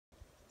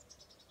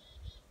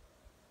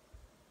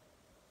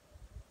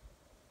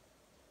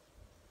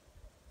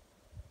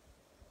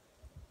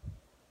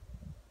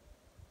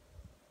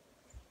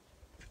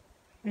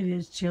It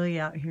is chilly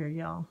out here,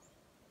 y'all.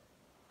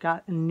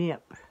 Got a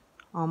nip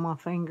on my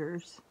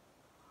fingers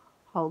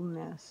holding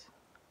this.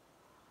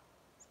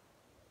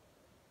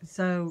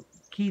 So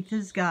Keith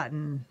has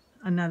gotten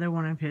another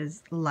one of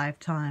his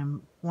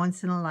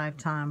once in a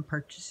lifetime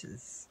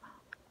purchases.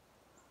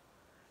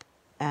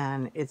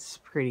 And it's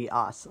pretty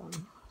awesome.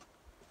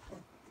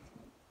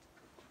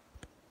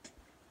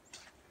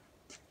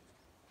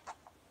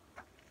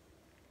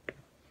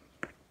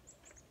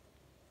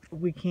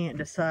 We can't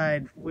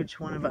decide which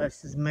one of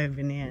us is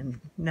moving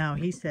in. No,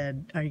 he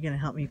said, are you going to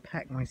help me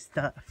pack my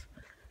stuff?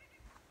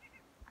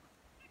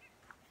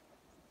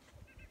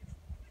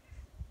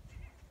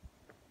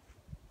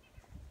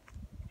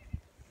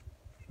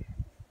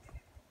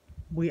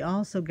 We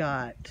also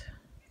got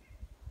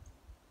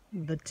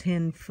the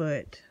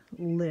 10-foot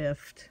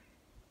lift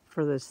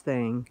for this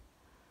thing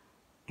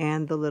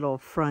and the little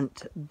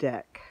front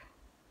deck.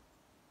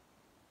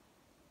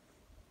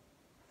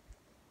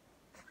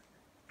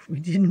 We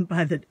didn't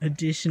buy the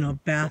additional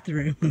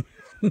bathroom.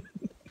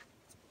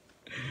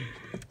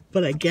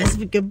 But I guess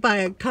we could buy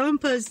a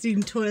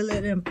composting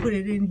toilet and put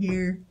it in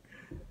here.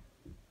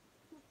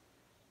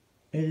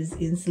 It is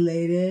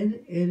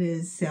insulated. It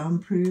is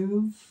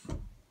soundproof.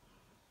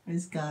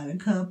 It's got a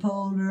cup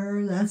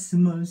holder. That's the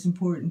most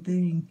important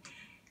thing.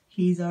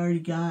 He's already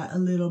got a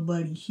little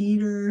buddy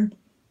heater.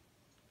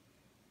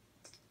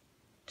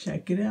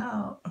 Check it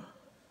out.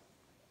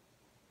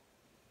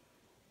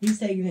 He's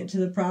taking it to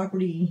the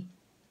property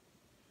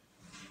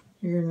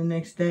here the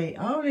next day.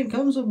 Oh, and it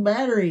comes with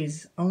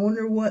batteries. I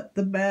wonder what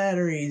the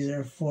batteries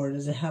are for.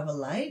 Does it have a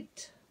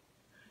light?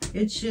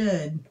 It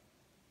should.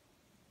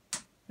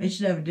 It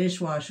should have a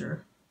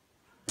dishwasher.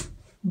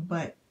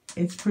 But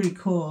it's pretty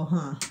cool,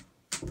 huh?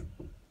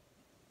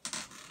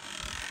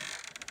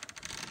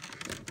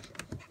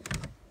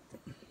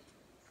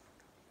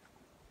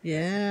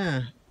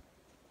 Yeah.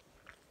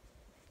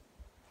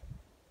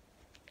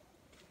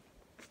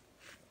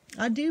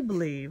 I do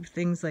believe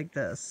things like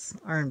this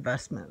are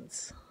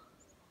investments,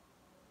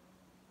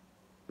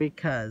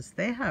 because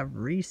they have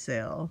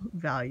resale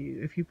value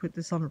if you put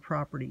this on a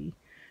property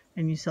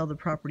and you sell the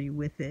property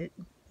with it.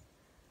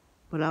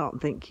 But I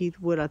don't think Keith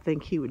would. I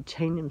think he would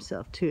chain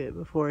himself to it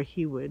before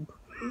he would.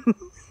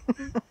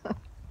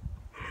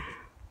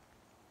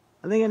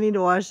 I think I need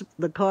to wash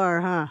the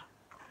car, huh?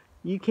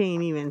 You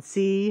can't even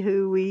see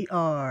who we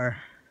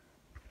are.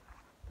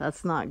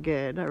 That's not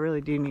good. I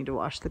really do need to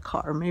wash the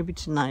car. Maybe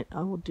tonight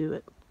I will do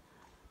it.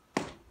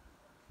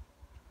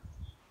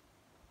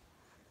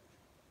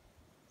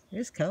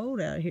 It's cold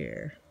out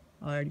here.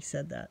 I already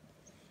said that.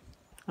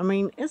 I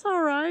mean, it's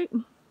all right,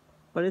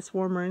 but it's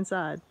warmer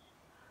inside.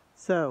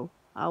 So,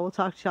 I will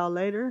talk to y'all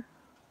later.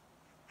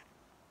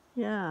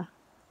 Yeah,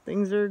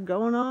 things are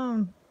going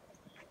on.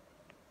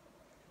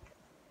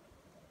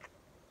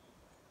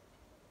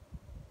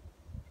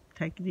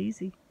 Take it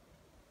easy.